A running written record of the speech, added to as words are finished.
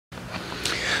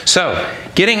So,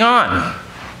 getting on.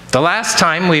 The last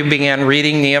time we began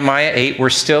reading Nehemiah 8, we're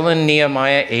still in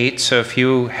Nehemiah 8, so if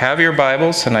you have your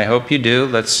Bibles, and I hope you do,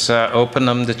 let's open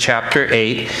them to chapter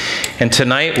 8. And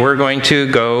tonight we're going to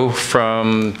go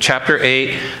from chapter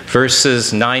 8,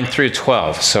 verses 9 through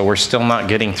 12. So we're still not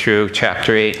getting through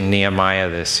chapter 8 in Nehemiah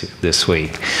this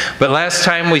week. But last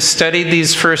time we studied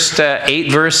these first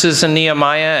 8 verses in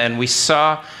Nehemiah, and we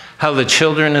saw how the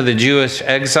children of the Jewish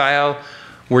exile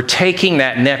were taking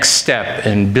that next step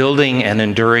in building an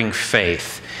enduring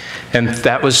faith. And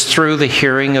that was through the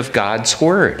hearing of God's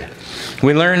word.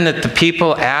 We learned that the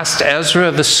people asked Ezra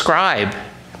the scribe,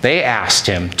 they asked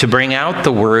him to bring out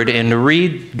the word and to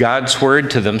read God's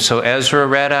word to them. So Ezra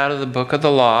read out of the book of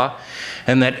the law,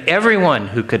 and that everyone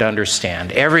who could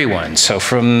understand, everyone, so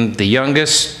from the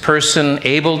youngest person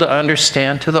able to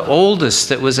understand to the oldest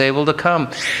that was able to come,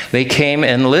 they came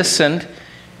and listened.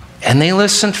 And they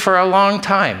listened for a long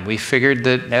time. We figured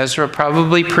that Ezra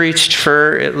probably preached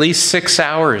for at least 6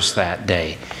 hours that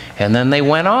day. And then they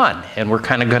went on. And we're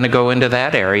kind of going to go into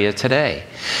that area today.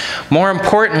 More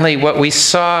importantly, what we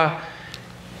saw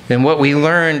and what we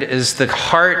learned is the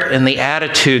heart and the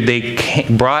attitude they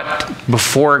brought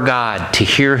before God to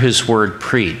hear his word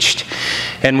preached.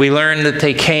 And we learned that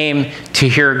they came to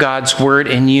hear God's word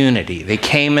in unity. They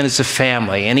came as a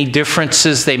family. Any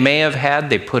differences they may have had,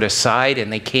 they put aside,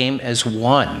 and they came as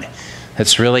one.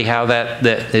 That's really how that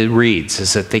it reads,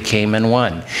 is that they came in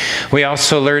one. We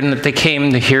also learned that they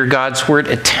came to hear God's word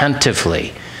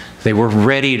attentively. They were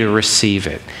ready to receive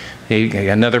it.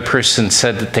 Another person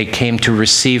said that they came to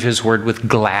receive his word with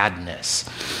gladness.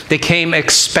 They came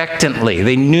expectantly.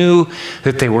 They knew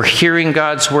that they were hearing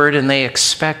God's word, and they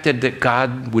expected that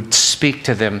God would speak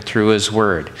to them through his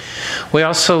word. We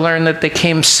also learned that they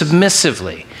came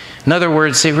submissively. In other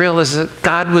words, they realized that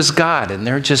God was God and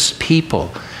they're just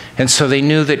people. And so they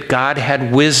knew that God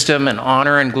had wisdom and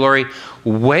honor and glory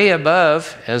way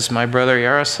above, as my brother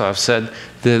Yaroslav said,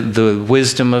 the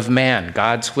wisdom of man.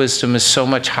 God's wisdom is so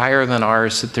much higher than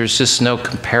ours that there's just no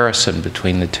comparison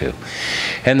between the two.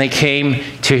 And they came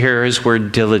to hear his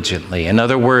word diligently. In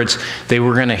other words, they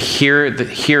were going to hear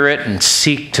it and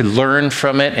seek to learn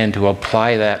from it and to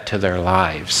apply that to their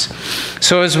lives.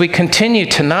 So as we continue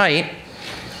tonight,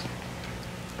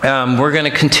 we're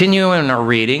going to continue in our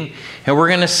reading, and we're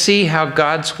going to see how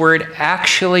God's word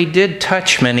actually did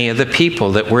touch many of the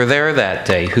people that were there that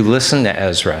day who listened to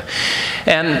Ezra.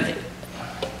 And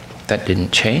that didn't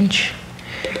change.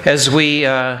 As we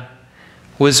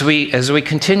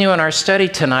continue in our study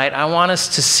tonight, I want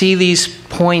us to see these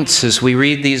points as we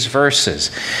read these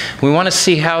verses. We want to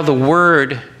see how the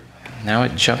word, now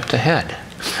it jumped ahead,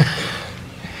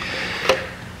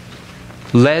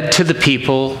 led to the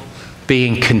people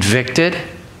being convicted.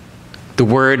 The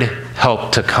word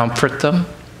helped to comfort them.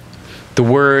 The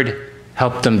word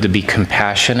helped them to be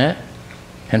compassionate.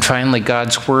 And finally,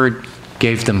 God's word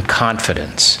gave them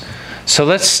confidence. So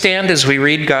let's stand as we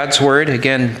read God's word.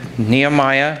 Again,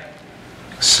 Nehemiah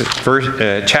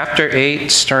chapter 8,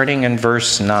 starting in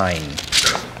verse 9.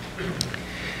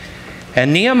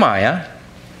 And Nehemiah,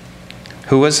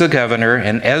 who was the governor,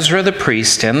 and Ezra the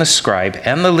priest, and the scribe,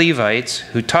 and the Levites,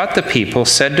 who taught the people,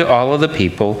 said to all of the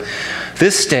people,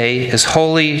 "This day is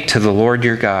holy to the Lord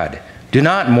your God. Do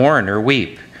not mourn or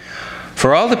weep."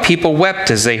 For all the people wept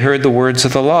as they heard the words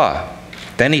of the law.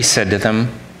 Then he said to them,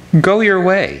 "Go your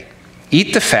way,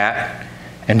 eat the fat,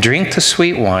 and drink the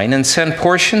sweet wine, and send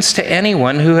portions to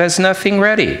anyone who has nothing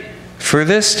ready. For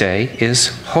this day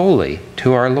is holy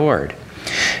to our Lord.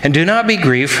 And do not be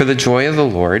grieved, for the joy of the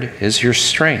Lord is your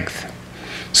strength."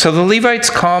 So the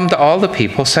Levites calmed all the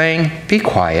people, saying, "Be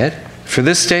quiet, for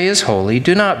this day is holy.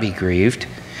 Do not be grieved."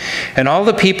 And all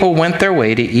the people went their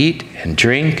way to eat and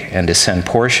drink and to send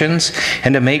portions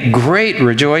and to make great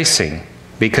rejoicing,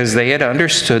 because they had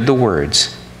understood the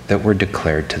words that were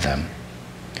declared to them.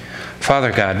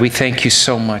 Father God, we thank you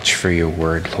so much for your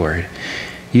word, Lord.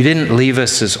 You didn't leave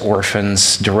us as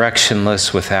orphans,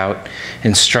 directionless, without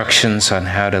instructions on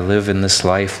how to live in this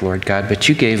life, Lord God, but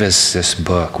you gave us this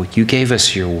book. You gave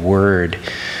us your word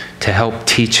to help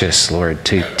teach us, Lord,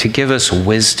 to give us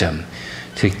wisdom,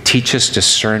 to teach us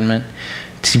discernment,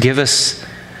 to give us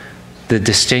the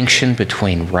distinction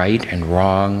between right and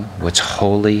wrong, what's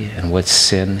holy and what's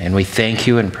sin. And we thank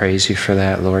you and praise you for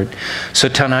that, Lord. So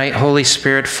tonight, Holy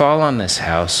Spirit, fall on this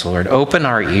house, Lord. Open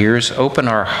our ears, open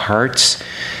our hearts.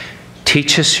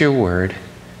 Teach us your word.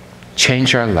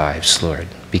 Change our lives, Lord,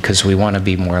 because we want to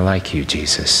be more like you,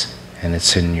 Jesus. And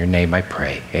it's in your name I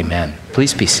pray. Amen.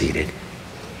 Please be seated.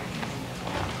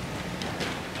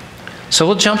 So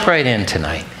we'll jump right in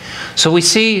tonight. So we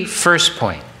see, first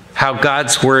point, how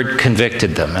God's word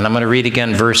convicted them. And I'm going to read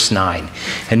again verse 9.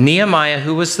 And Nehemiah,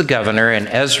 who was the governor, and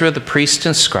Ezra the priest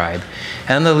and scribe,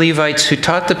 and the Levites who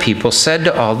taught the people, said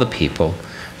to all the people,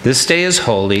 "This day is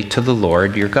holy to the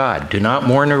Lord your God. Do not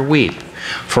mourn or weep."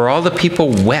 For all the people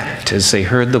wept as they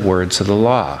heard the words of the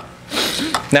law.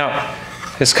 Now,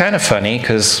 it's kind of funny,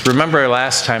 because remember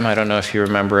last time, I don't know if you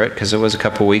remember it, because it was a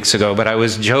couple weeks ago, but I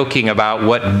was joking about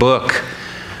what book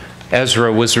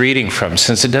Ezra was reading from,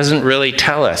 since it doesn't really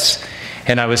tell us.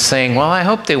 And I was saying, well, I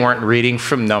hope they weren't reading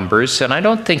from Numbers, and I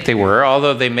don't think they were,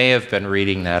 although they may have been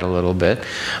reading that a little bit.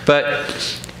 But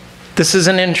this is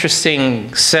an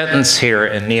interesting sentence here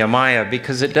in Nehemiah,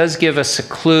 because it does give us a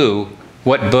clue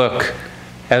what book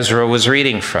Ezra was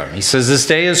reading from. He says, "This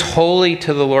day is holy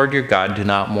to the Lord your God. Do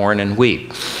not mourn and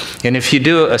weep." And if you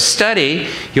do a study,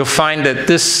 you'll find that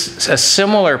a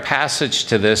similar passage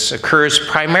to this occurs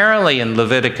primarily in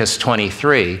Leviticus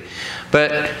 23.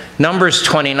 But Numbers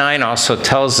 29 also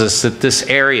tells us that this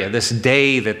area, this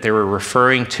day that they were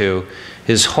referring to,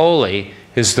 is holy,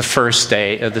 is the first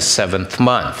day of the 7th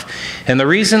month. And the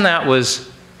reason that was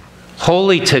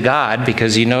holy to God,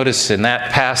 because you notice in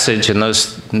that passage, in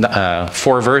those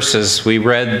 4 verses, we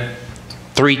read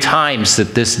 3 times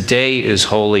that this day is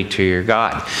holy to your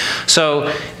God.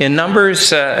 So in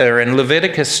in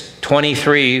Leviticus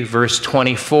 23, verse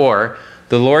 24,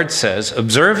 the Lord says,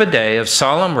 "Observe a day of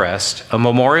solemn rest, a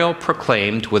memorial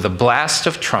proclaimed with a blast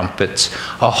of trumpets,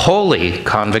 a holy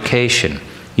convocation.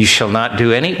 You shall not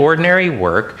do any ordinary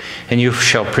work, and you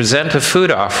shall present a food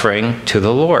offering to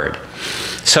the Lord."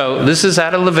 So this is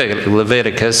out of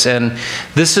Leviticus, and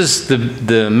this is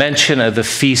the mention of the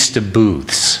Feast of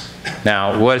Booths.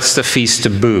 Now, what's the Feast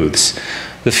of Booths?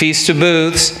 The Feast of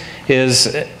Booths is,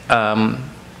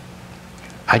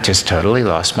 I just totally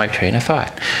lost my train of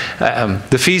thought.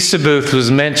 The Feast of Booths was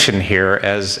mentioned here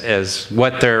as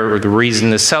what the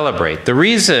reason to celebrate. The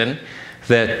reason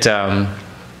that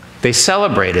they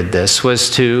celebrated this was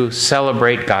to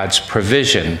celebrate God's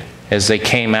provision as they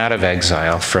came out of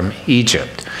exile from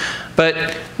Egypt. But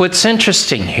what's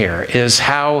interesting here is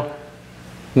how,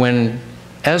 when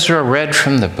Ezra read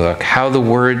from the book, how the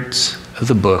words of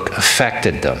the book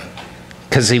affected them.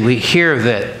 Because we hear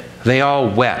that they all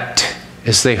wept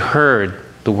as they heard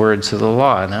the words of the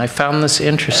law. And I found this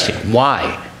interesting.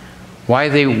 Why? Why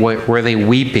were they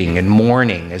weeping and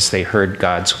mourning as they heard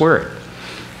God's word?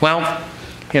 Well,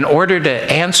 in order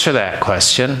to answer that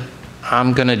question,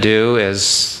 I'm going to do,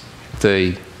 as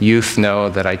the youth know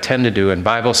that I tend to do in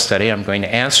Bible study, I'm going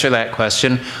to answer that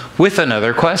question with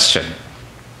another question.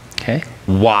 Okay?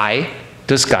 Why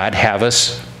does God have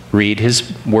us read his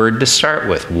word to start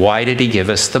with? Why did he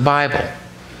give us the Bible?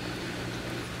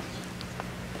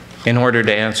 In order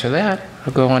to answer that,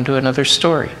 I'll go on to another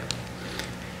story.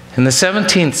 In the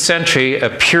 17th century, a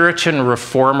Puritan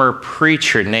reformer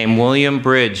preacher named William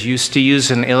Bridge used to use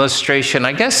an illustration.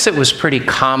 I guess it was pretty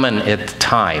common at the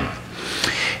time.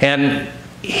 And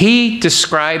he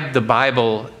described the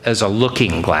Bible as a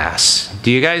looking glass.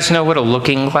 Do you guys know what a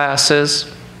looking glass is?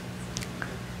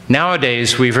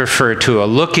 Nowadays, we refer to a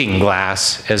looking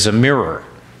glass as a mirror.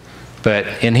 But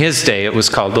in his day, it was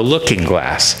called the looking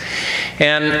glass.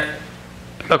 And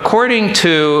according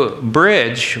to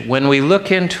Bridge, when we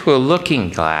look into a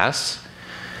looking glass,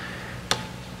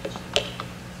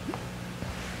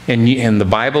 and the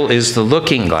Bible is the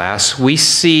looking glass, we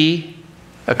see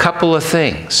a couple of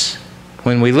things.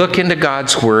 When we look into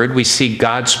God's word, we see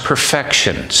God's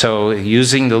perfection. So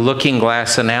using the looking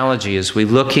glass analogy, as we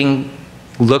look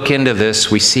into this,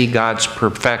 we see God's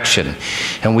perfection,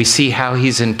 and we see how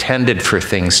he's intended for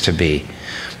things to be.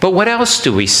 But what else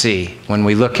do we see when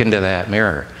we look into that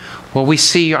mirror? Well, we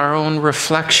see our own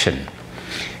reflection.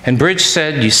 And Bridge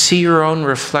said, you see your own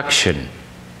reflection,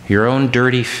 your own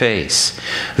dirty face.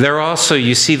 There also,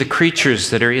 you see the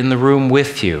creatures that are in the room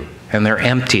with you and their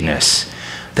emptiness,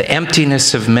 the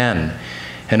emptiness of men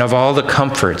and of all the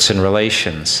comforts and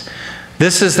relations.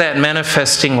 This is that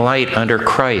manifesting light under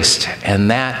Christ, and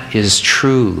that is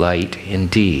true light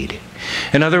indeed.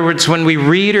 In other words, when we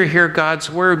read or hear God's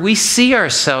word, we see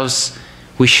ourselves,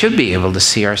 we should be able to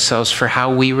see ourselves for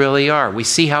how we really are. We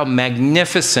see how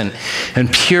magnificent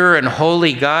and pure and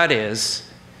holy God is,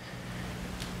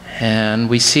 and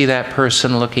we see that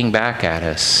person looking back at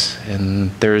us,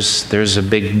 and there's a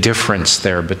big difference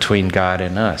there between God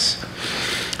and us.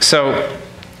 So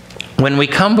when we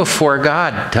come before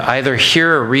God to either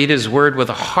hear or read his word with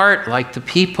a heart like the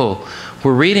people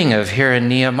we're reading of here in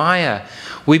Nehemiah,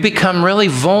 we become really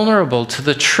vulnerable to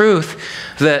the truth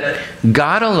that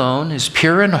God alone is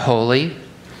pure and holy,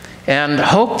 and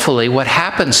hopefully what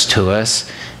happens to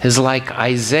us is like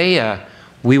Isaiah,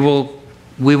 we will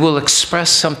we will express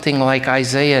something like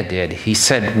Isaiah did. He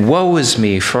said, "Woe is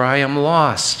me, for I am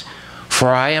lost,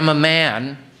 for I am a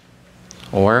man,"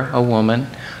 or a woman,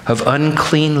 "of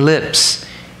unclean lips,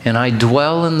 and I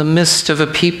dwell in the midst of a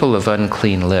people of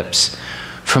unclean lips.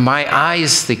 For my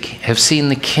eyes have seen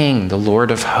the King, the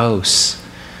Lord of hosts."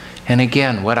 And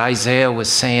again, what Isaiah was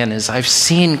saying is, I've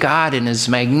seen God in his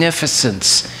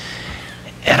magnificence,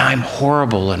 and I'm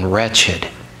horrible and wretched.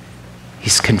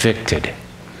 He's convicted.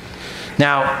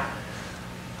 Now,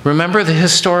 remember the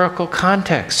historical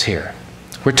context here.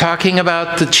 We're talking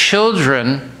about the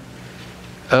children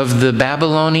of the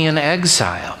Babylonian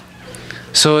exile.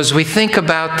 So as we think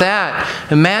about that,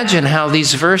 imagine how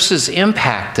these verses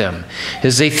impact them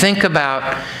as they think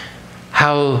about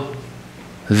how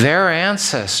their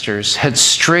ancestors had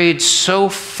strayed so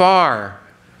far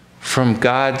from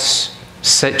God's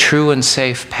true and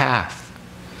safe path.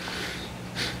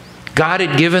 God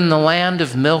had given the land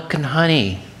of milk and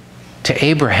honey to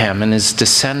Abraham and his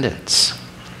descendants.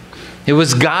 It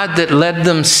was God that led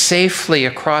them safely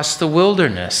across the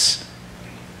wilderness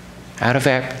out of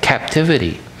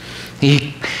captivity.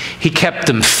 He kept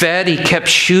them fed. He kept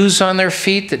shoes on their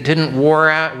feet that didn't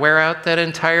wear out that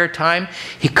entire time.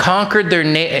 He conquered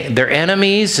their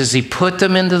enemies as he put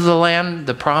them into the land,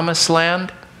 the promised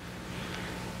land.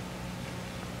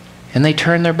 And they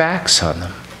turned their backs on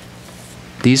them.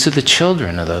 These are the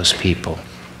children of those people.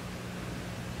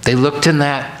 They looked in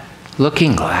that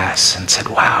looking glass and said,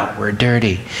 "Wow, we're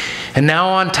dirty." And now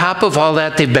on top of all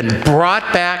that, they've been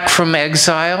brought back from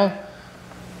exile.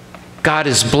 God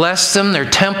has blessed them. Their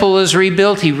temple is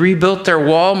rebuilt. He rebuilt their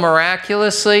wall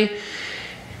miraculously.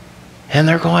 And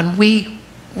they're going,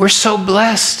 we're so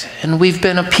blessed. And we've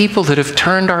been a people that have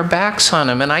turned our backs on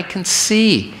him. And I can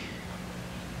see.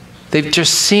 They've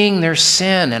just seeing their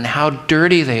sin and how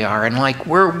dirty they are. And like,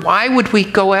 why would we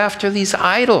go after these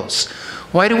idols?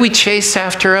 Why do we chase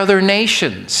after other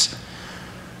nations?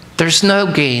 There's no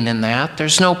gain in that.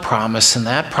 There's no promise in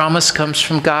that. Promise comes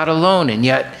from God alone. And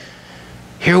yet,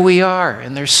 here we are,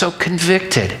 and they're so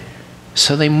convicted.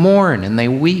 So they mourn and they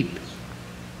weep.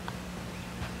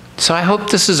 So I hope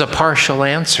this is a partial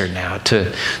answer now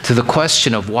to the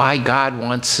question of why God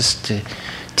wants us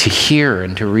to hear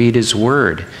and to read his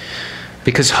word.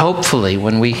 Because hopefully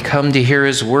when we come to hear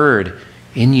his word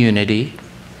in unity,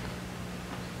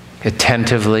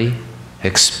 attentively,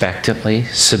 expectantly,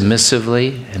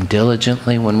 submissively, and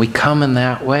diligently, when we come in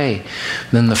that way,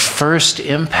 then the first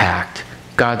impact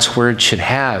God's word should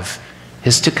have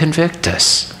is to convict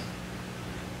us.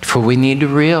 For we need to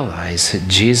realize that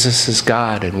Jesus is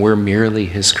God and we're merely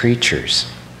his creatures.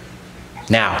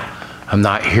 Now, I'm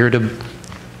not here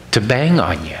to bang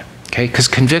on you, okay? Because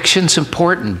conviction's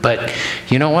important, but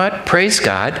you know what? Praise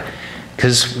God,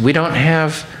 because we don't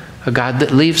have a God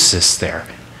that leaves us there.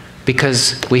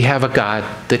 Because we have a God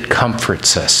that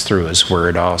comforts us through his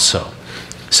word also.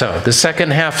 So, the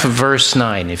second half of verse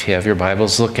 9, if you have your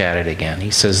Bibles, look at it again.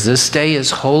 He says, "This day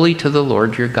is holy to the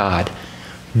Lord your God.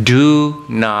 Do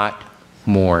not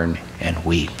mourn and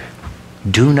weep."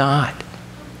 Do not.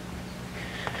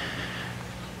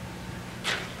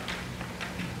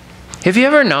 Have you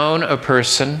ever known a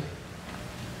person?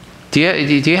 Do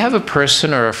you have a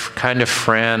person or a kind of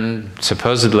friend,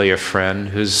 supposedly a friend,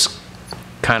 who's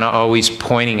kind of always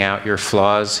pointing out your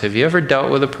flaws? Have you ever dealt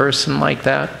with a person like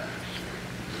that?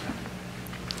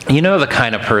 You know the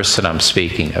kind of person I'm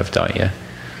speaking of, don't you?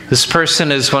 This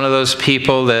person is one of those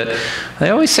people that they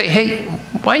always say, "Hey,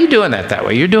 why are you doing that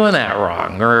way? You're doing that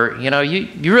wrong." Or,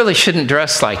 you really shouldn't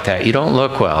dress like that. You don't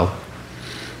look well.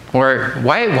 Or,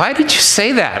 why did you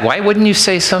say that? Why wouldn't you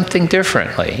say something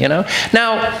differently?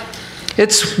 Now,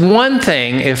 it's one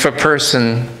thing if a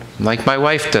person, like my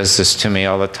wife does this to me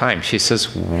all the time. She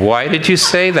says, "Why did you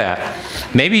say that?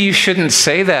 Maybe you shouldn't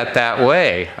say that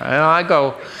way."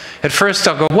 At first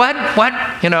I'll go, what?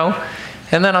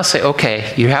 And then I'll say,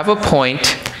 "Okay, you have a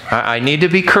point. I need to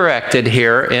be corrected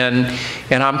here," and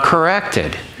I'm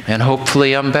corrected. And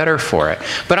hopefully I'm better for it.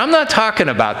 But I'm not talking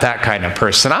about that kind of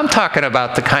person. I'm talking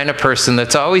about the kind of person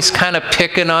that's always kind of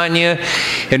picking on you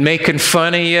and making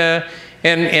fun of you.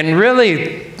 And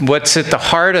really what's at the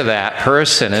heart of that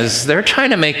person is they're trying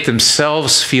to make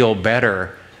themselves feel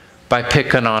better by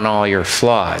picking on all your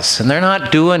flaws. And they're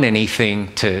not doing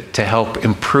anything to help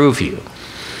improve you.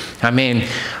 I mean,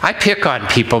 I pick on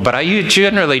people, but I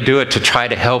generally do it to try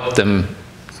to help them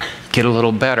get a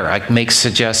little better. I make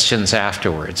suggestions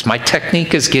afterwards. My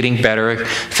technique is getting better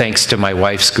thanks to my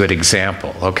wife's good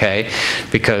example, okay?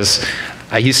 Because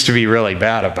I used to be really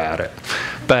bad about it.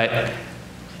 But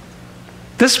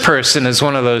this person is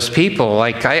one of those people,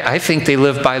 like I think they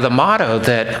live by the motto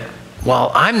that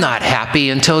Well, I'm not happy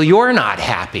until you're not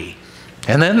happy.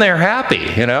 And then they're happy,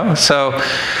 you know? So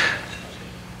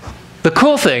the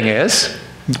cool thing is,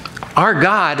 our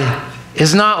God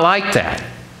is not like that.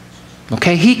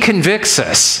 Okay? He convicts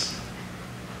us.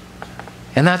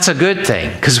 And that's a good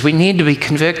thing, because we need to be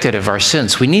convicted of our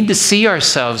sins. We need to see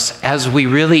ourselves as we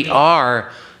really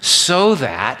are so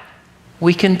that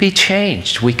we can be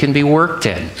changed. We can be worked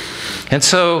in. And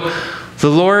so the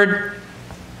Lord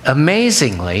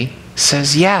amazingly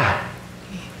says, yeah,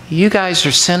 you guys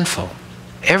are sinful.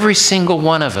 Every single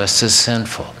one of us is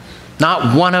sinful.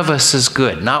 Not one of us is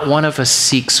good. Not one of us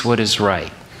seeks what is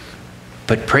right.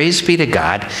 But praise be to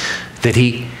God that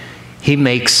He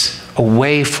makes a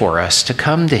way for us to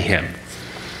come to Him.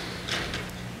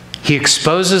 He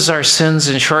exposes our sins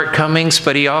and shortcomings,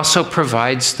 but He also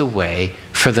provides the way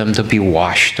for them to be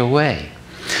washed away.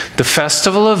 The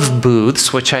Festival of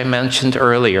Booths, which I mentioned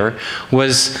earlier,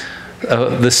 was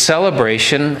the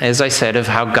celebration, as I said, of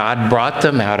how God brought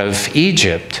them out of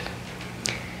Egypt.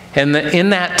 And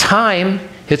in that time,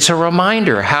 it's a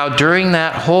reminder how during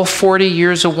that whole 40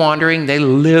 years of wandering, they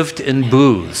lived in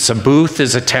booths. A booth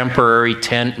is a temporary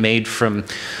tent made from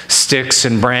sticks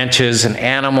and branches and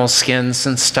animal skins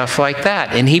and stuff like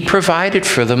that. And He provided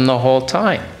for them the whole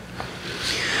time.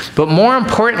 But more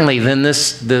importantly than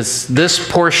this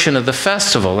portion of the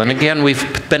festival, and again,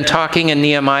 we've been talking in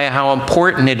Nehemiah how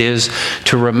important it is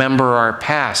to remember our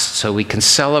past so we can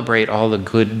celebrate all the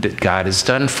good that God has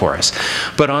done for us.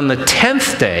 But on the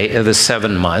 10th day of the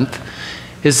 7th month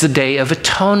is the Day of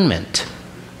Atonement.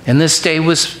 And this day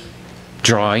was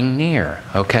drawing near,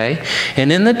 okay?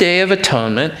 And in the Day of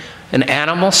Atonement, an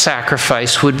animal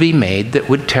sacrifice would be made that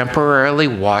would temporarily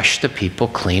wash the people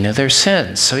clean of their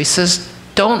sins. So He says,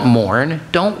 don't mourn,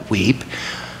 don't weep.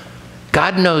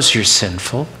 God knows you're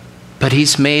sinful, but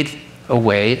He's made a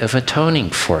way of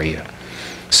atoning for you.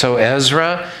 So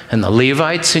Ezra and the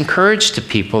Levites encouraged the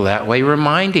people that way,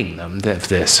 reminding them of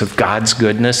this, of God's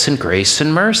goodness and grace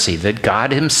and mercy, that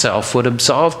God Himself would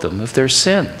absolve them of their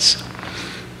sins.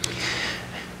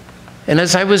 And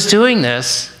as I was doing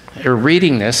this, or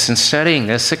reading this and studying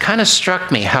this, it kind of struck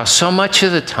me how so much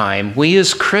of the time we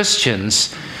as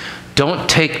Christians don't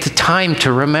take the time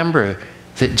to remember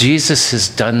that Jesus has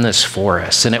done this for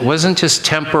us. And it wasn't just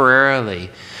temporarily,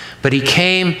 but He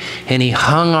came and He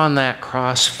hung on that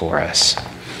cross for us.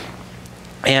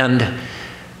 And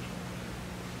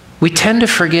we tend to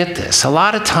forget this. A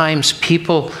lot of times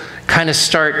people kind of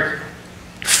start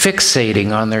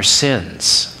fixating on their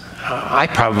sins. I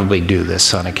probably do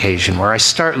this on occasion, where I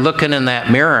start looking in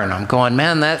that mirror and I'm going,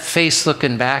 man, that face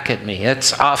looking back at me,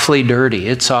 it's awfully dirty,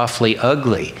 it's awfully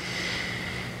ugly.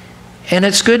 And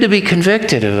it's good to be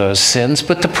convicted of those sins,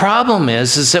 but the problem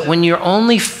is that when you're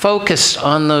only focused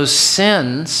on those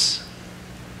sins,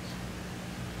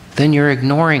 then you're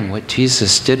ignoring what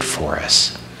Jesus did for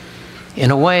us. In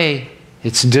a way,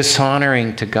 it's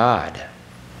dishonoring to God.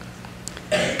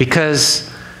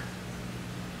 Because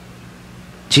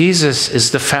Jesus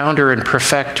is the founder and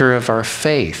perfecter of our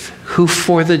faith, who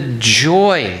for the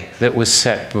joy that was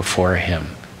set before Him,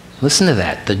 listen to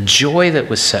that, the joy that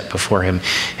was set before Him,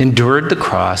 endured the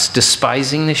cross,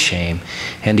 despising the shame,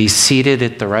 and He's seated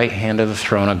at the right hand of the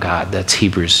throne of God. That's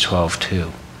Hebrews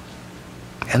 12:2.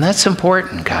 And that's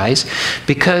important, guys,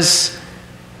 because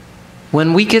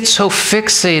when we get so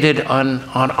fixated on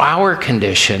our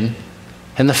condition,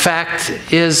 and the fact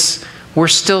is we're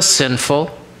still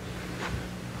sinful,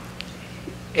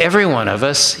 every one of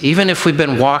us, even if we've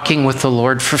been walking with the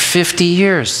Lord for 50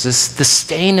 years, the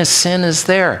stain of sin is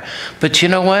there. But you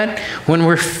know what? When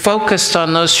we're focused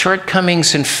on those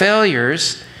shortcomings and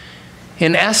failures,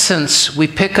 in essence, we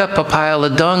pick up a pile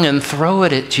of dung and throw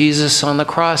it at Jesus on the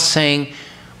cross, saying,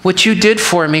 what you did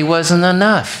for me wasn't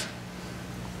enough.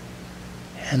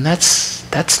 And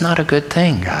that's not a good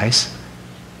thing, guys.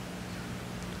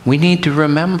 We need to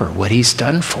remember what He's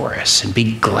done for us and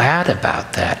be glad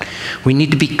about that. We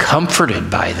need to be comforted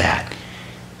by that.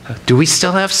 Do we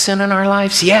still have sin in our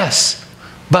lives? Yes.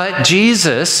 But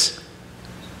Jesus,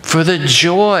 for the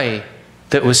joy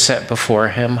that was set before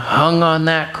Him, hung on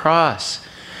that cross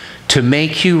to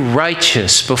make you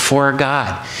righteous before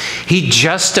God. He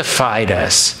justified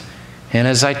us. And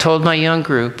as I told my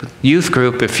youth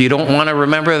group, if you don't want to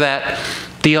remember that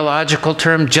theological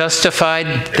term,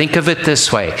 justified, think of it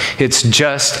this way. It's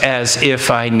just as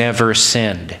if I never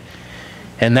sinned.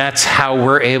 And that's how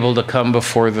we're able to come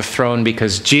before the throne,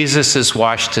 because Jesus has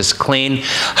washed us clean.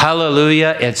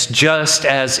 Hallelujah. It's just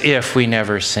as if we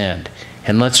never sinned.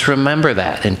 And let's remember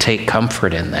that and take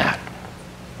comfort in that.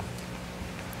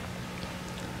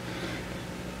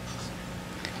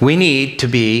 We need to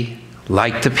be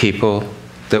like the people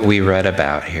that we read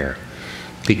about here.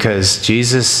 Because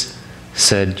Jesus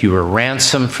said, you were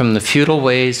ransomed from the futile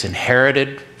ways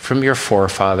inherited from your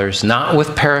forefathers, not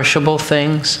with perishable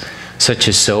things, such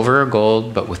as silver or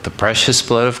gold, but with the precious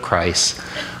blood of Christ,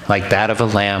 like that of a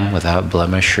lamb without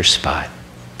blemish or spot.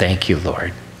 Thank you,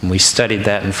 Lord. And we studied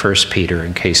that in 1 Peter,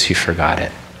 in case you forgot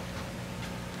it.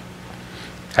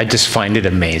 I just find it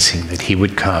amazing that he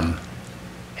would come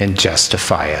and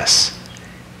justify us.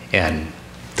 And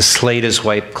the slate is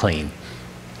wiped clean.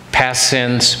 Past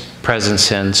sins, present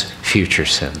sins, future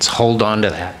sins. Hold on to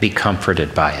that. Be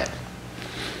comforted by it.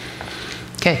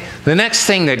 Okay, the next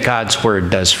thing that God's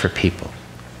word does for people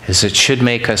is it should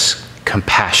make us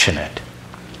compassionate.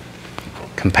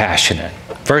 Compassionate.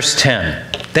 Verse 10.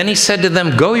 Then he said to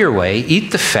them, go your way,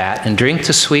 eat the fat, and drink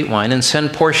the sweet wine, and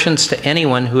send portions to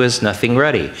anyone who has nothing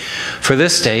ready. For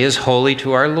this day is holy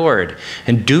to our Lord.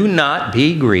 And do not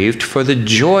be grieved, for the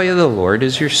joy of the Lord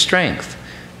is your strength.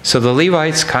 So the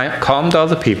Levites calmed all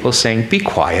the people, saying, be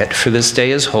quiet, for this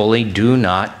day is holy, do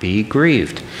not be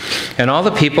grieved. And all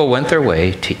the people went their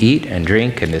way to eat and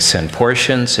drink and to send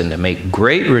portions and to make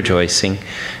great rejoicing,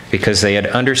 because they had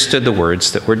understood the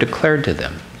words that were declared to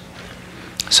them.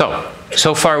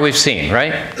 So far we've seen,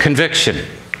 right? Conviction,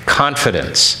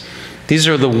 confidence. These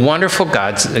are the wonderful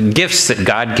gifts that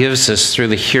God gives us through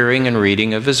the hearing and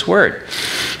reading of his word.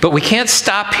 But we can't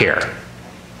stop here.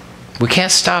 We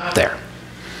can't stop there.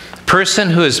 A person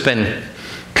who has been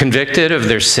convicted of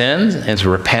their sins and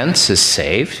repents is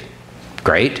saved.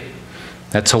 Great.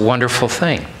 That's a wonderful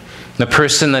thing. The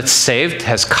person that's saved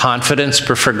has confidence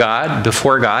before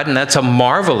God, and that's a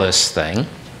marvelous thing.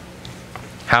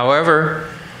 However,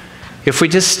 if we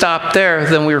just stop there,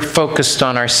 then we're focused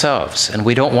on ourselves, and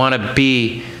we don't want to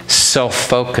be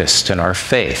self-focused in our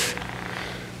faith.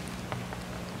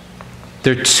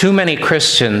 There are too many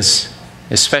Christians,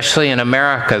 especially in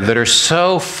America, that are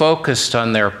so focused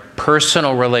on their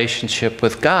personal relationship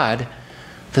with God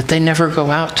that they never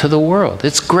go out to the world.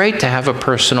 It's great to have a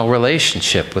personal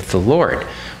relationship with the Lord,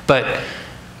 but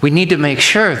we need to make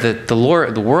sure that the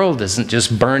world isn't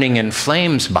just burning in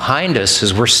flames behind us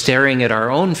as we're staring at our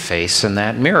own face in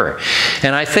that mirror.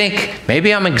 And I think,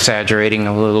 maybe I'm exaggerating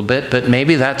a little bit, but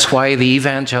maybe that's why the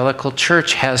evangelical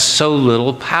church has so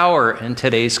little power in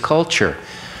today's culture.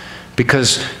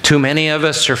 Because too many of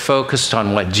us are focused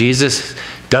on what Jesus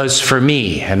does for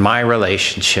me and my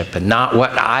relationship, and not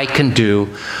what I can do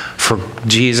for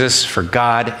Jesus, for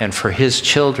God, and for his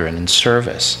children in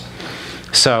service.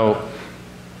 So,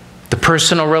 the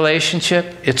personal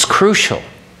relationship, it's crucial.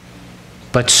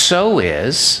 But so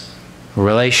is a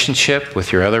relationship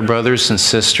with your other brothers and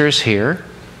sisters here.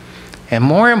 And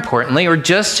more importantly, or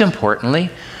just importantly,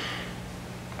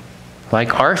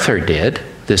 like Arthur did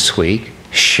this week,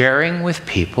 sharing with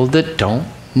people that don't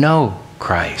know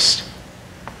Christ.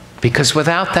 Because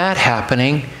without that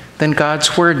happening, then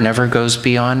God's word never goes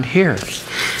beyond here.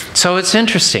 So it's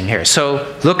interesting here.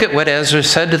 So look at what Ezra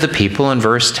said to the people in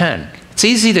verse 10. It's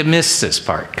easy to miss this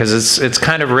part because it's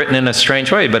kind of written in a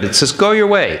strange way, but it says, go your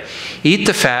way, eat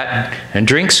the fat and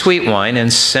drink sweet wine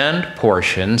and send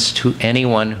portions to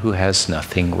anyone who has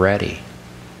nothing ready.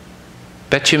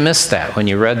 Bet you missed that when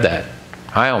you read that.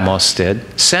 I almost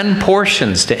did. Send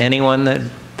portions to anyone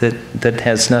that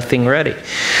has nothing ready.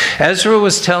 Ezra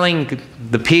was telling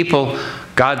the people,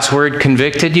 God's word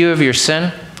convicted you of your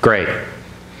sin? Great.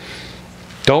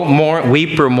 Don't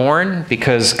weep or mourn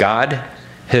because God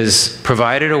has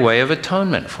provided a way of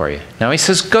atonement for you. Now he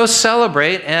says, go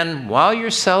celebrate, and while you're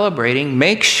celebrating,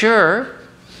 make sure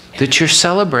that your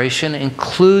celebration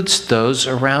includes those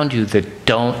around you that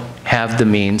don't have the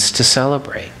means to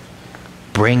celebrate.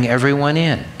 Bring everyone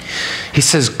in. He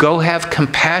says, go have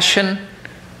compassion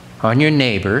on your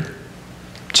neighbor,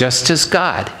 just as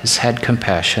God has had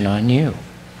compassion on you.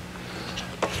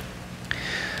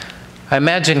 I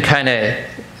imagine kind of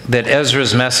that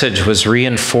Ezra's message was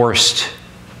reinforced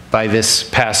by this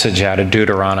passage out of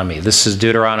Deuteronomy. This is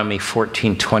Deuteronomy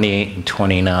 14:28 and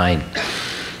 29.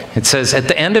 It says, at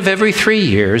the end of every 3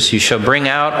 years, you shall bring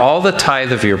out all the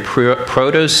tithe of your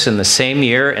produce in the same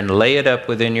year and lay it up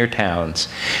within your towns.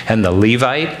 And the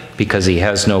Levite, because he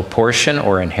has no portion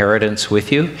or inheritance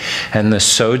with you, and the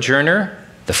sojourner,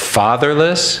 the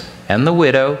fatherless, and the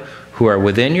widow who are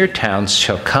within your towns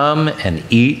shall come and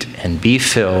eat and be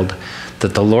filled,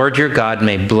 that the Lord your God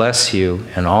may bless you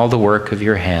in all the work of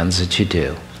your hands that you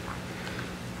do.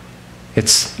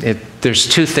 There's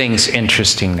two things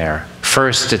interesting there.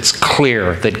 First, it's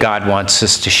clear that God wants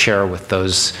us to share with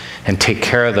those and take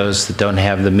care of those that don't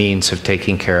have the means of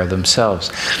taking care of themselves.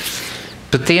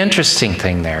 But the interesting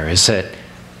thing there is that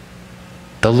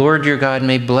The Lord your God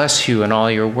may bless you in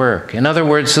all your work. In other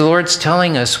words, the Lord's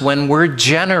telling us when we're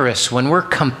generous, when we're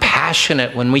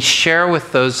compassionate, when we share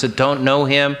with those that don't know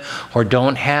him or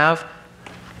don't have,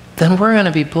 then we're going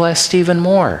to be blessed even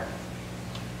more.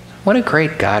 What a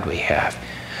great God we have.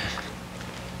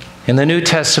 In the New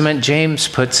Testament, James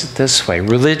puts it this way: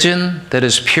 religion that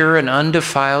is pure and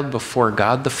undefiled before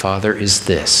God the Father is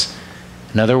this.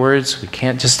 In other words, we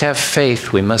can't just have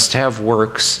faith, we must have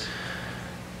works.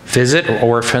 Visit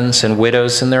orphans and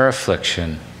widows in their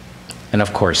affliction, and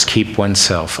of course, keep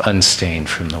oneself unstained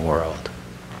from the world.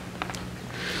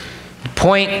 The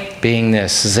point being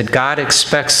this, is that God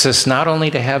expects us not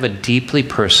only to have a deeply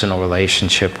personal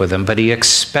relationship with him, but he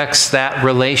expects that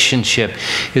relationship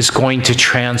is going to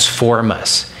transform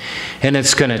us. And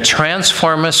it's going to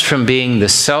transform us from being the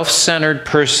self-centered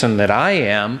person that I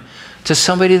am to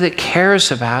somebody that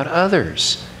cares about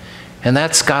others. And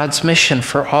that's God's mission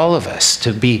for all of us,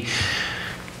 to be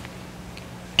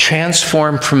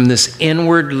transformed from this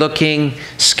inward-looking,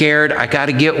 scared, I got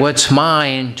to get what's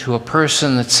mine, to a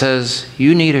person that says,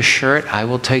 you need a shirt, I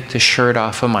will take the shirt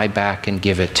off of my back and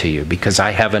give it to you because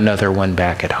I have another one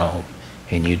back at home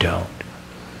and you don't.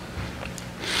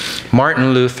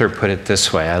 Martin Luther put it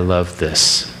this way, I love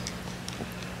this.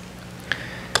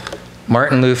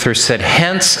 Martin Luther said,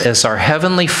 hence, as our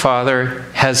Heavenly Father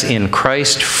has in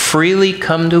Christ freely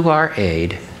come to our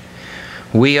aid,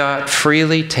 we ought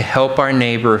freely to help our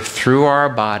neighbor through our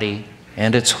body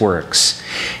and its works.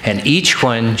 And each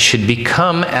one should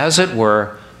become, as it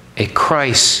were, a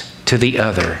Christ to the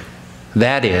other.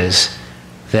 That is,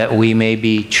 that we may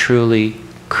be truly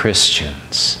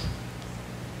Christians.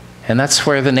 And that's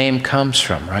where the name comes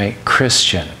from, right?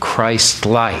 Christian,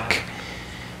 Christ-like.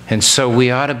 And so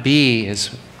we ought to be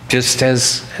just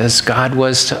as God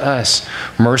was to us,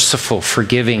 merciful,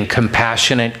 forgiving,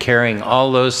 compassionate, caring.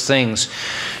 All those things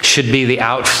should be the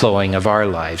outflowing of our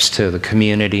lives to the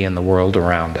community and the world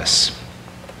around us.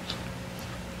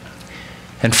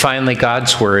 And finally,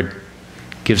 God's word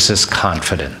gives us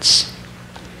confidence.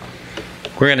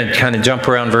 We're going to kind of jump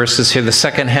around verses here. The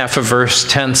second half of verse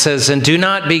 10 says, and do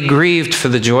not be grieved, for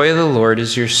the joy of the Lord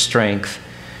is your strength.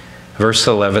 Verse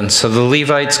 11, so the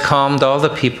Levites calmed all the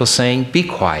people, saying, be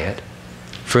quiet,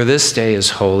 for this day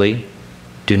is holy.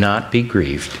 Do not be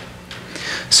grieved.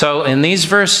 So in these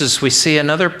verses, we see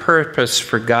another purpose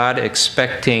for God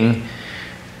expecting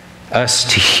us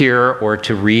to hear or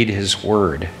to read his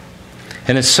word.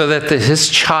 And it's so that his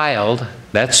child,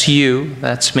 that's you,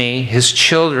 that's me, his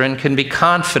children can be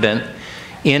confident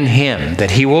in him,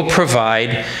 that he will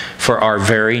provide for our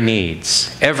very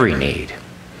needs, every need.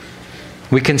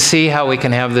 We can see how we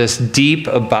can have this deep,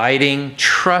 abiding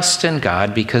trust in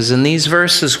God, because in these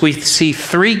verses we see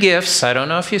three gifts. I don't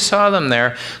know if you saw them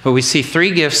there, but we see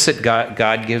three gifts that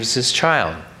God gives his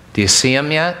child. Do you see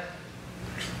them yet?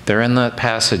 They're in the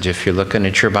passage if you're looking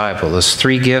at your Bible. Those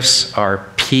three gifts are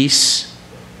peace,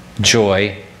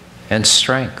 joy, and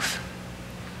strength.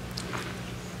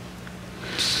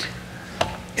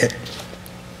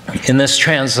 In this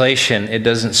translation, it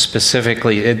doesn't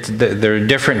specifically, there are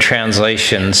different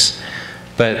translations,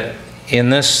 but in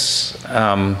this,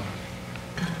 in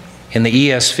the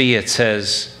ESV it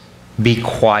says, be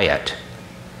quiet,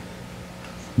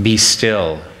 be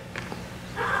still.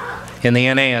 In the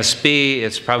NASB,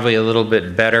 it's probably a little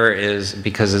bit better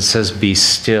because it says be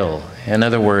still. In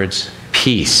other words,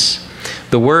 peace.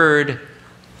 The word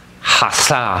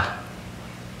hasa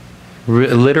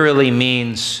literally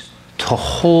means to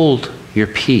hold your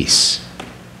peace.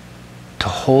 To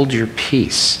hold your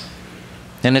peace.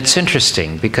 And it's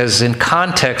interesting because in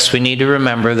context we need to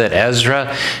remember that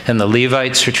Ezra and the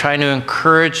Levites are trying to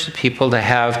encourage the people to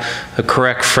have a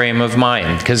correct frame of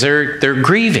mind, because they're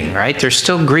grieving, right? They're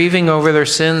still grieving over their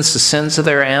sins, the sins of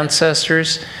their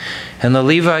ancestors. And the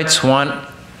Levites want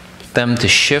them to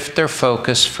shift their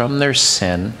focus from their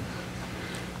sin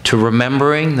to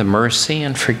remembering the mercy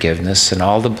and forgiveness and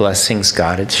all the blessings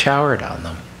God had showered on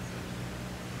them.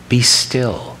 Be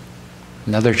still.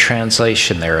 Another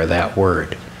translation there of that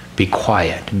word. Be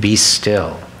quiet. Be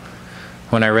still.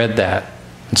 When I read that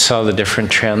and saw the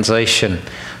different translation,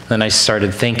 then I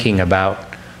started thinking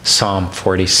about Psalm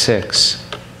 46,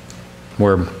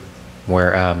 where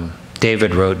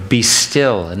David wrote, be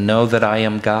still and know that I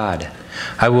am God.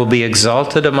 I will be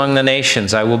exalted among the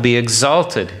nations. I will be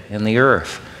exalted in the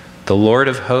earth. The Lord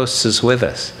of hosts is with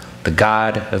us. The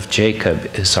God of Jacob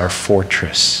is our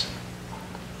fortress.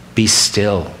 Be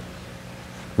still.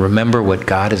 Remember what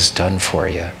God has done for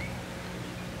you.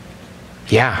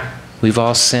 Yeah, we've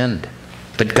all sinned,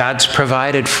 but God's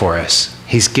provided for us.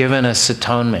 He's given us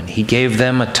atonement. He gave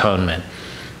them atonement.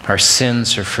 Our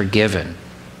sins are forgiven.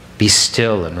 Be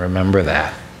still and remember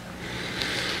that.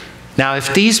 Now,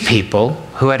 if these people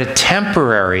who had a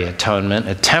temporary atonement,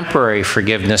 a temporary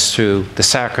forgiveness through the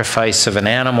sacrifice of an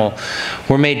animal,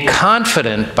 were made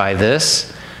confident by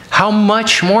this, how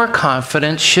much more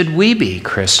confident should we be,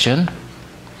 Christian?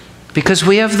 Because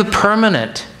we have the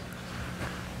permanent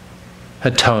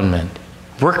atonement.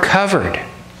 We're covered.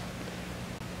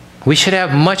 We should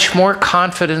have much more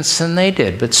confidence than they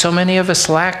did, but so many of us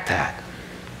lack that.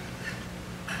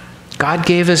 God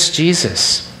gave us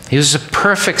Jesus. He was a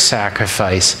perfect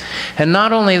sacrifice. And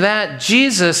not only that,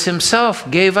 Jesus himself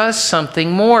gave us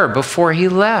something more before he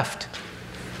left.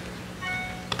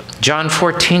 John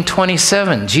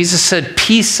 14:27, Jesus said,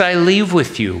 "Peace I leave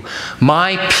with you,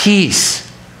 my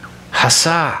peace,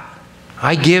 hasa,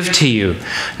 I give to you.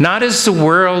 Not as the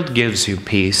world gives you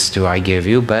peace do I give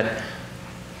you, but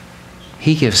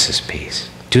he gives us peace.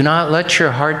 Do not let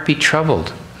your heart be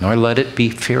troubled, nor let it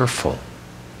be fearful."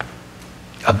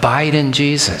 Abide in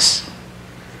Jesus.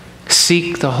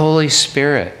 Seek the Holy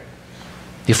Spirit.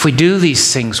 If we do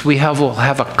these things, will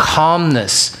have a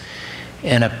calmness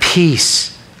and a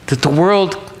peace that the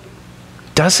world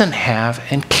doesn't have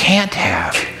and can't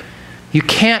have. You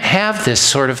can't have this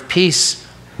sort of peace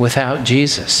without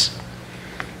Jesus.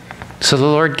 So the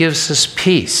Lord gives us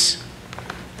peace.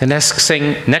 The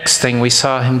next thing we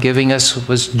saw him giving us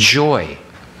was joy.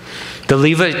 The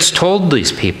Levites told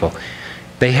these people,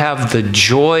 they have the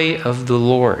joy of the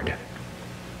Lord.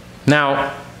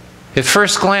 Now, at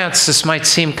first glance, this might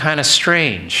seem kind of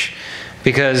strange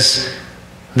because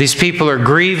these people are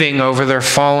grieving over their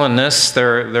fallenness.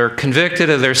 They're convicted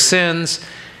of their sins.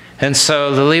 And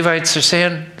so the Levites are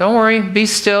saying, don't worry, be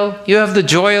still. You have the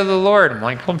joy of the Lord.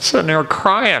 I'm sitting there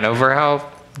crying over how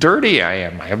dirty I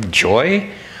am. I have joy?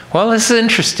 Well, this is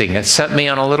interesting. It set me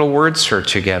on a little word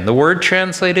search again. The word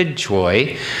translated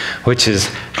joy, which is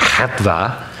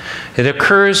hadva, it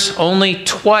occurs only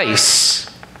twice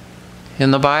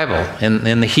in the Bible,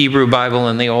 in the Hebrew Bible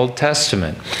in the Old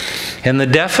Testament. And the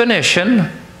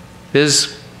definition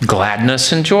is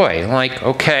gladness and joy. Like,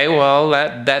 okay, well,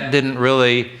 that didn't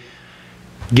really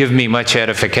give me much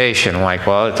edification. Like,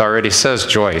 well, it already says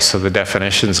joy, so the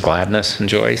definition's gladness and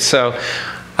joy. So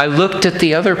I looked at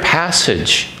the other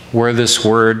passage where this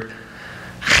word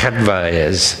chedva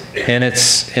is, and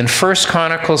it's in 1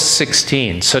 Chronicles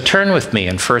 16. So turn with me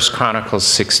in 1 Chronicles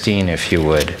 16, if you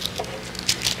would.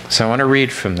 So I want to read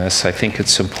from this. I think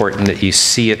it's important that you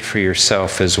see it for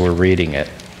yourself as we're reading it.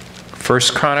 1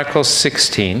 Chronicles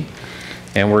 16,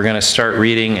 and we're going to start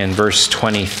reading in verse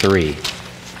 23.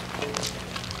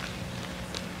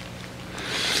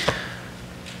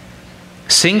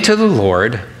 Sing to the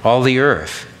Lord, all the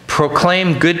earth.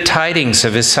 Proclaim good tidings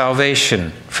of his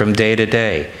salvation from day to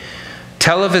day.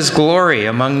 Tell of his glory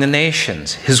among the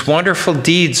nations, his wonderful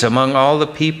deeds among all the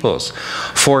peoples.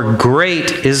 For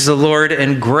great is the Lord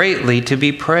and greatly to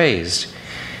be praised.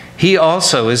 He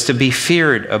also is to be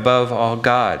feared above all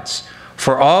gods.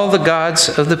 For all the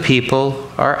gods of the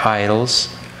people are idols,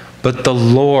 but the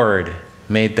Lord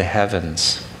made the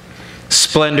heavens.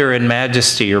 Splendor and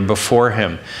majesty are before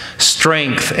him.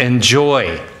 Strength and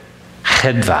joy,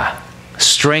 chedva,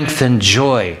 strength and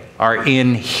joy are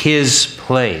in his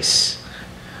place.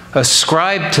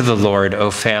 Ascribe to the Lord,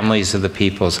 O families of the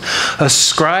peoples.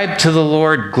 Ascribe to the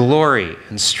Lord glory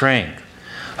and strength.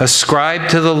 Ascribe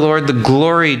to the Lord the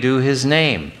glory due his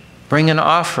name. Bring an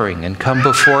offering and come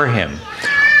before him.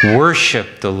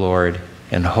 Worship the Lord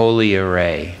in holy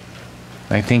array.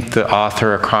 I think the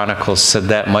author of Chronicles said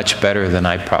that much better than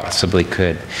I possibly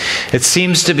could. It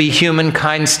seems to be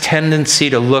humankind's tendency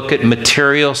to look at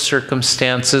material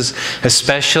circumstances,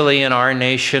 especially in our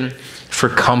nation, for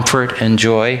comfort and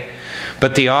joy.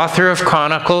 But the author of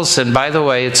Chronicles, and by the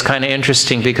way, it's kind of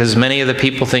interesting because many of the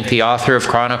people think the author of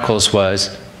Chronicles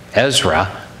was Ezra,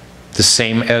 the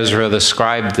same Ezra the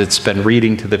scribe that's been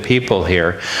reading to the people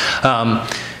here,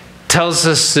 tells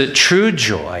us that true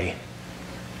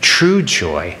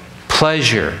joy,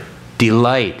 pleasure,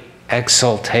 delight,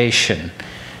 exaltation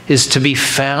is to be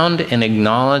found in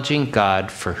acknowledging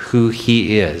God for who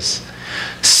he is,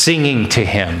 singing to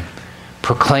him,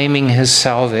 proclaiming his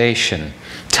salvation,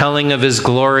 telling of his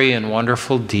glory and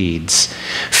wonderful deeds,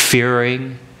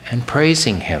 fearing and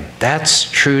praising him. That's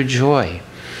true joy.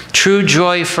 True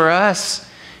joy for us,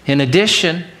 in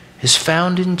addition, is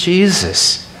found in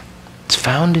Jesus. It's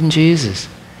found in Jesus.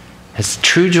 As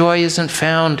true joy isn't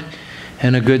found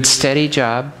in a good, steady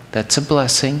job. That's a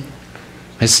blessing.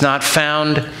 It's not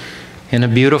found in a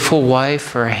beautiful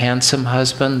wife or a handsome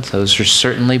husband. Those are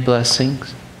certainly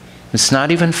blessings. It's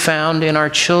not even found in our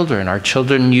children. Our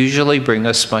children usually bring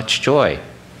us much joy.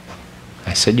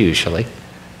 I said usually.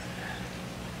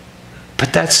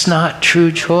 But that's not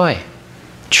true joy.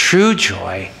 True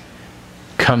joy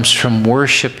comes from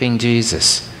worshiping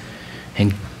Jesus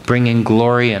and bringing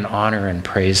glory and honor and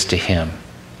praise to him,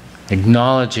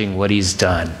 acknowledging what he's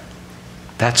done.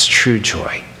 That's true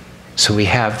joy. So we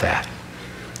have that.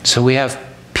 So we have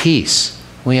peace.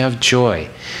 We have joy.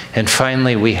 And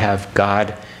finally, we have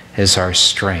God as our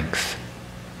strength.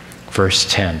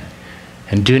 Verse 10.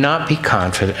 And do not be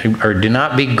confident, or do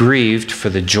not be grieved, for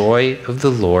the joy of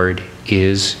the Lord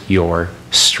is your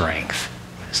strength.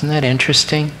 Isn't that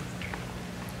interesting?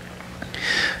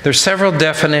 There's several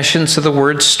definitions of the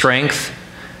word strength.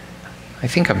 I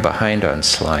think I'm behind on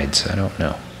slides. I don't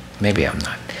know. Maybe I'm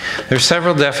not. There's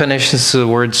several definitions of the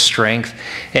word strength,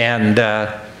 and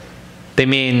they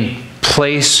mean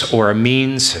place or a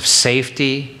means of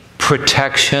safety,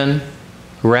 protection,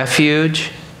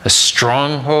 refuge, a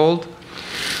stronghold.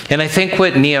 And I think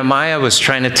what Nehemiah was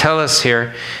trying to tell us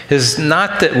here is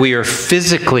not that we are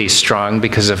physically strong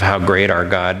because of how great our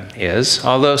God is,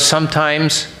 although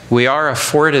sometimes we are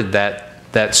afforded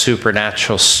that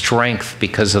supernatural strength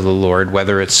because of the Lord,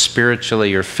 whether it's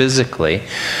spiritually or physically.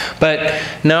 But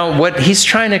no, what he's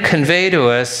trying to convey to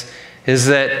us is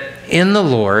that in the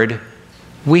Lord,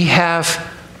 we have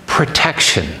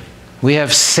protection, we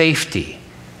have safety,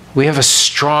 we have a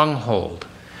stronghold.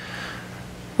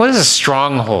 What is a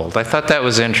stronghold? I thought that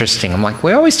was interesting. I'm like,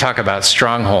 we always talk about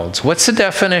strongholds. What's the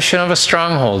definition of a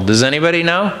stronghold? Does anybody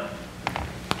know?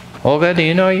 Olga, do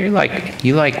you know? You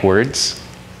like words.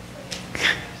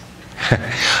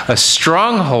 A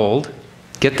stronghold,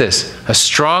 get this, a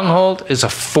stronghold is a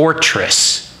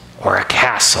fortress or a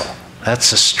castle.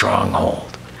 That's a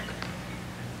stronghold.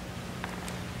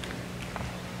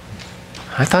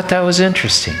 I thought that was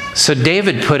interesting. So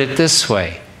David put it this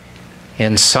way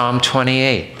in Psalm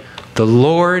 28. The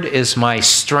Lord is my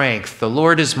strength. The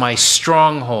Lord is my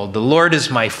stronghold. The Lord is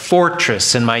my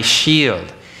fortress and my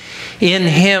shield. In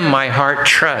him my heart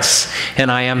trusts,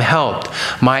 and I am helped.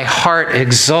 My heart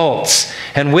exults,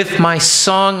 and with my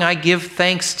song I give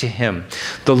thanks to him.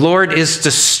 The Lord is the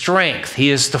strength.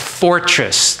 He is the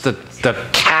fortress, the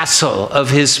castle of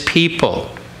his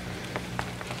people.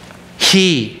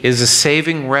 He is a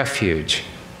saving refuge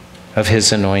of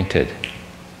his anointed.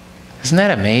 Isn't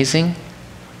that amazing?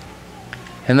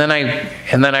 And then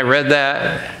I read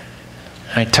that.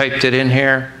 I typed it in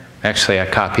here. Actually, I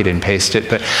copied and pasted it,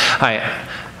 but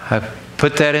I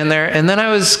put that in there. And then I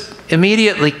was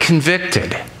immediately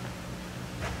convicted.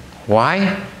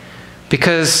 Why?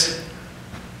 Because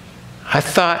I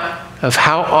thought of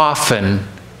how often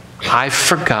I've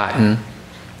forgotten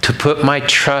to put my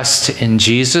trust in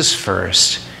Jesus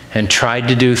first and tried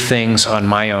to do things on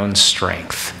my own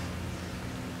strength.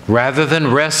 Rather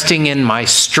than resting in my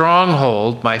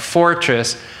stronghold, my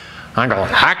fortress, I'm going,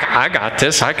 I got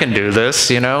this, I can do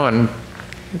this, and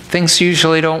things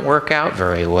usually don't work out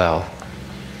very well.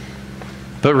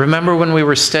 But remember when we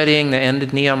were studying the end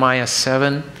of Nehemiah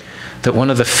 7, that one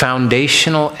of the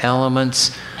foundational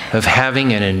elements of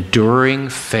having an enduring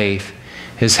faith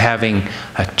is having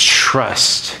a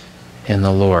trust in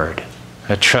the Lord.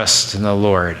 A trust in the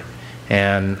Lord.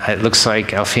 And it looks like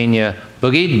Alphenia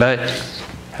boogied, but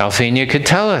Alphenia could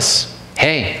tell us,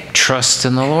 hey, trust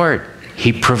in the Lord.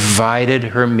 He provided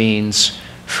her means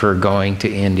for going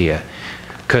to India.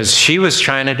 Because she was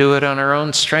trying to do it on her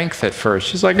own strength at first.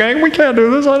 She's like, hey, we can't do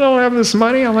this. I don't have this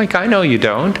money. I'm like, I know you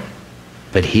don't.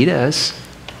 But he does.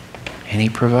 And he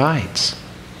provides.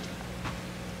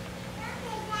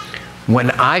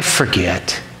 When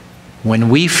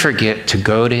we forget to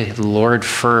go to the Lord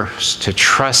first, to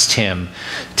trust him,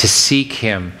 to seek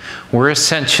him, we're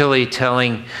essentially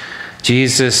telling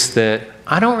Jesus that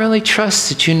I don't really trust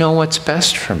that you know what's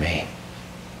best for me.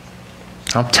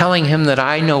 I'm telling him that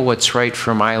I know what's right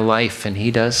for my life and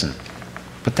he doesn't.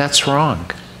 But that's wrong.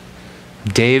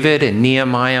 David and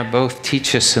Nehemiah both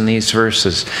teach us in these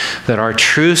verses that our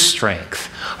true strength,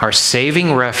 our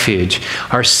saving refuge,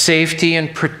 our safety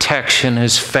and protection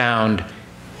is found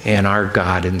in our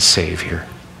God and Savior.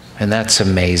 And that's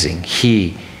amazing.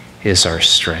 He is our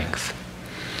strength.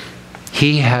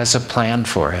 He has a plan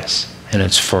for us, and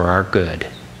it's for our good.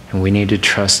 And we need to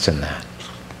trust in that.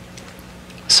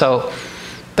 So,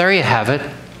 there you have it.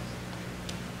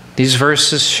 These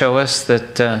verses show us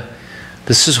that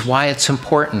this is why it's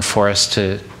important for us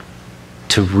to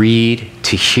read,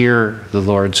 to hear the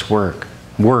Lord's word.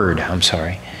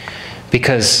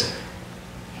 Because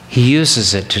he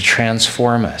uses it to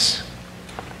transform us.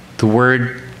 The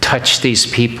word touched these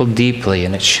people deeply,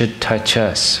 and it should touch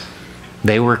us.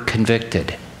 They were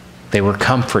convicted. They were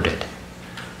comforted.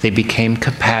 They became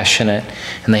compassionate,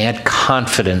 and they had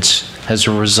confidence as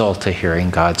a result of hearing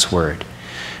God's word.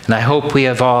 And I hope we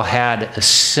have all had a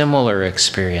similar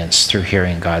experience through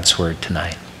hearing God's word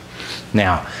tonight.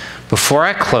 Now, before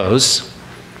I close,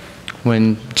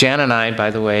 when Jan and I, by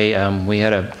the way,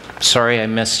 sorry I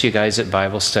missed you guys at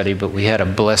Bible study, but we had a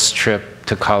blessed trip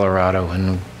to Colorado,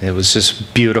 and it was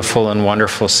just beautiful and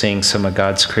wonderful seeing some of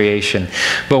God's creation.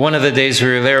 But one of the days we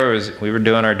were there, we were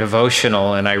doing our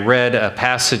devotional, and I read a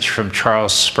passage from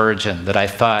Charles Spurgeon that I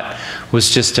thought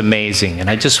was just amazing. And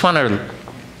I just want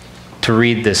to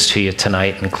read this to you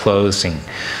tonight in closing.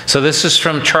 So this is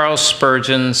from Charles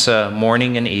Spurgeon's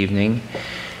Morning and Evening.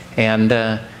 And,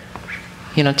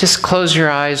 just close your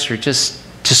eyes or just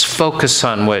focus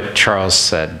on what Charles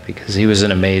said, because he was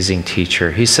an amazing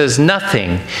teacher. He says,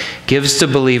 "Nothing gives the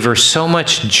believer so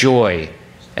much joy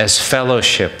as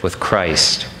fellowship with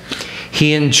Christ.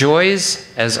 He enjoys,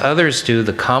 as others do,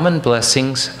 the common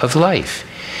blessings of life.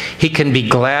 He can be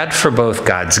glad for both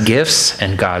God's gifts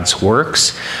and God's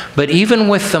works, but even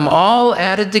with them all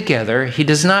added together, he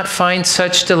does not find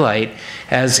such delight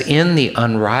as in the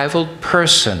unrivaled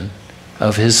person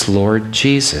of his Lord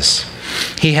Jesus.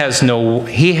 He has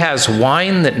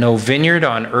wine that no vineyard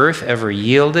on earth ever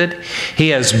yielded. He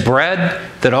has bread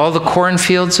that all the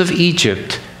cornfields of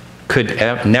Egypt could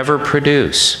never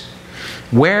produce.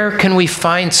 Where can we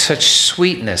find such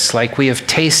sweetness like we have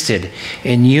tasted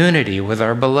in unity with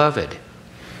our beloved?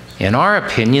 In our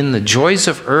opinion, the joys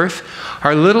of earth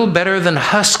are little better than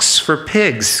husks for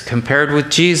pigs compared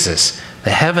with Jesus,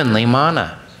 the heavenly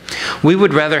manna. We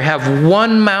would rather have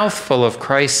one mouthful of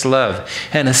Christ's love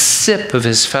and a sip of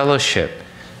his fellowship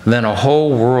than a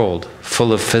whole world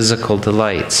full of physical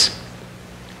delights.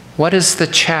 What is the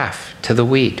chaff to the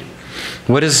wheat?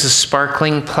 What is the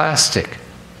sparkling plastic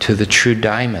to the true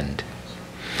diamond?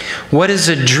 What is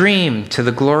a dream to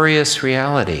the glorious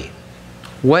reality?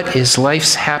 What is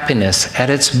life's happiness at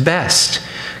its best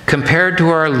compared to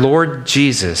our Lord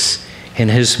Jesus in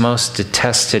his most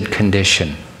detested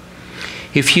condition?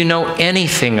 If you know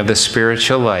anything of the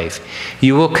spiritual life,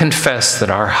 you will confess that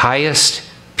our highest,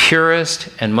 purest,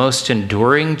 and most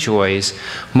enduring joys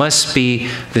must be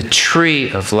the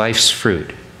tree of life's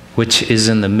fruit, which is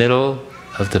in the middle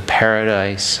of the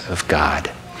paradise of God.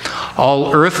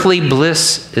 All earthly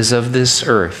bliss is of this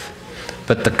earth,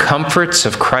 but the comforts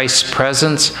of Christ's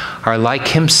presence are like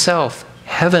himself,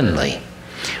 heavenly.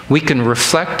 We can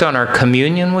reflect on our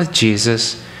communion with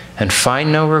Jesus and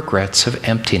find no regrets of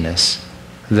emptiness.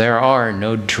 There are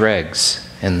no dregs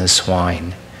in this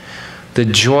wine. The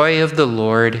joy of the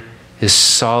Lord is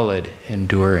solid,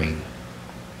 enduring.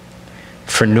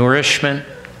 For nourishment,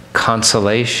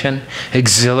 consolation,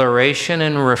 exhilaration,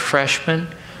 and refreshment,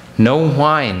 no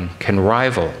wine can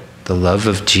rival the love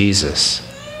of Jesus.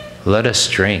 Let us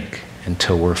drink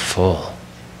until we're full.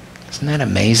 Isn't that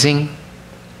amazing?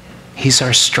 He's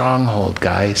our stronghold,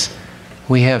 guys.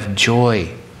 We have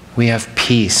joy, we have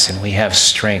peace, and we have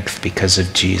strength because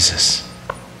of Jesus.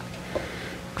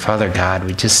 Father God,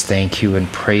 we just thank you and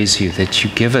praise you that you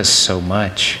give us so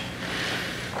much,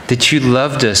 that you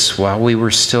loved us while we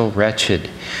were still wretched.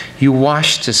 You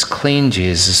washed us clean,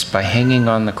 Jesus, by hanging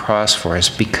on the cross for us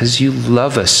because you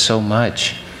love us so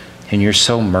much and you're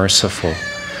so merciful.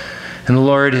 And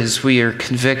Lord, as we are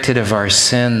convicted of our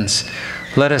sins,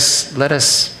 let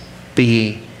us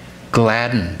be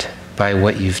gladdened by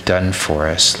what you've done for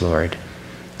us, Lord.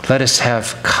 Let us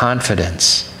have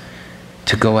confidence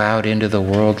to go out into the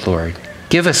world, Lord.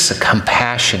 Give us a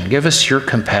compassion. Give us your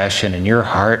compassion and your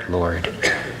heart, Lord,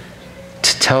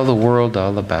 to tell the world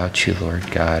all about you,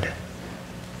 Lord God.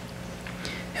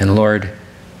 And Lord,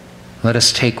 let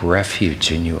us take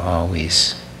refuge in you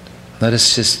always. Let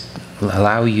us just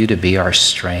allow you to be our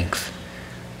strength.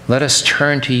 Let us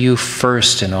turn to you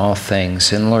first in all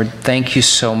things. And Lord, thank you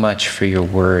so much for your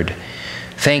word.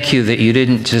 Thank you that you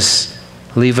didn't just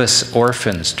leave us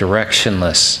orphans,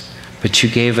 directionless, but you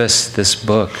gave us this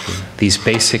book, these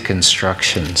basic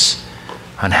instructions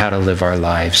on how to live our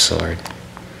lives, Lord.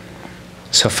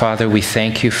 So, Father, we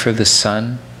thank you for the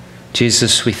Son.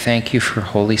 Jesus, we thank you for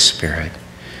Holy Spirit.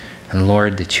 And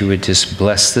Lord, that you would just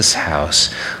bless this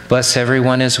house. Bless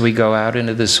everyone as we go out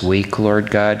into this week, Lord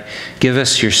God. Give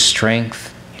us your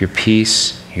strength, your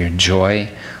peace, your joy.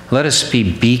 Let us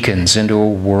be beacons into a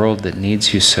world that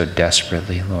needs you so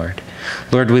desperately, Lord.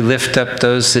 Lord, we lift up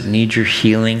those that need your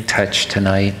healing touch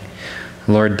tonight.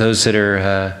 Lord, those that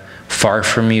are far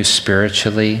from you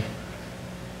spiritually,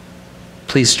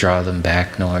 please draw them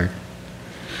back, Lord.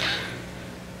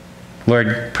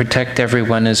 Lord, protect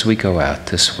everyone as we go out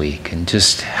this week and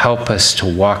just help us to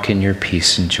walk in your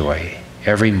peace and joy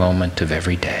every moment of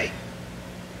every day.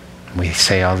 We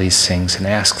say all these things and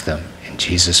ask them in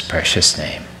Jesus' precious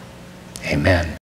name. Amen.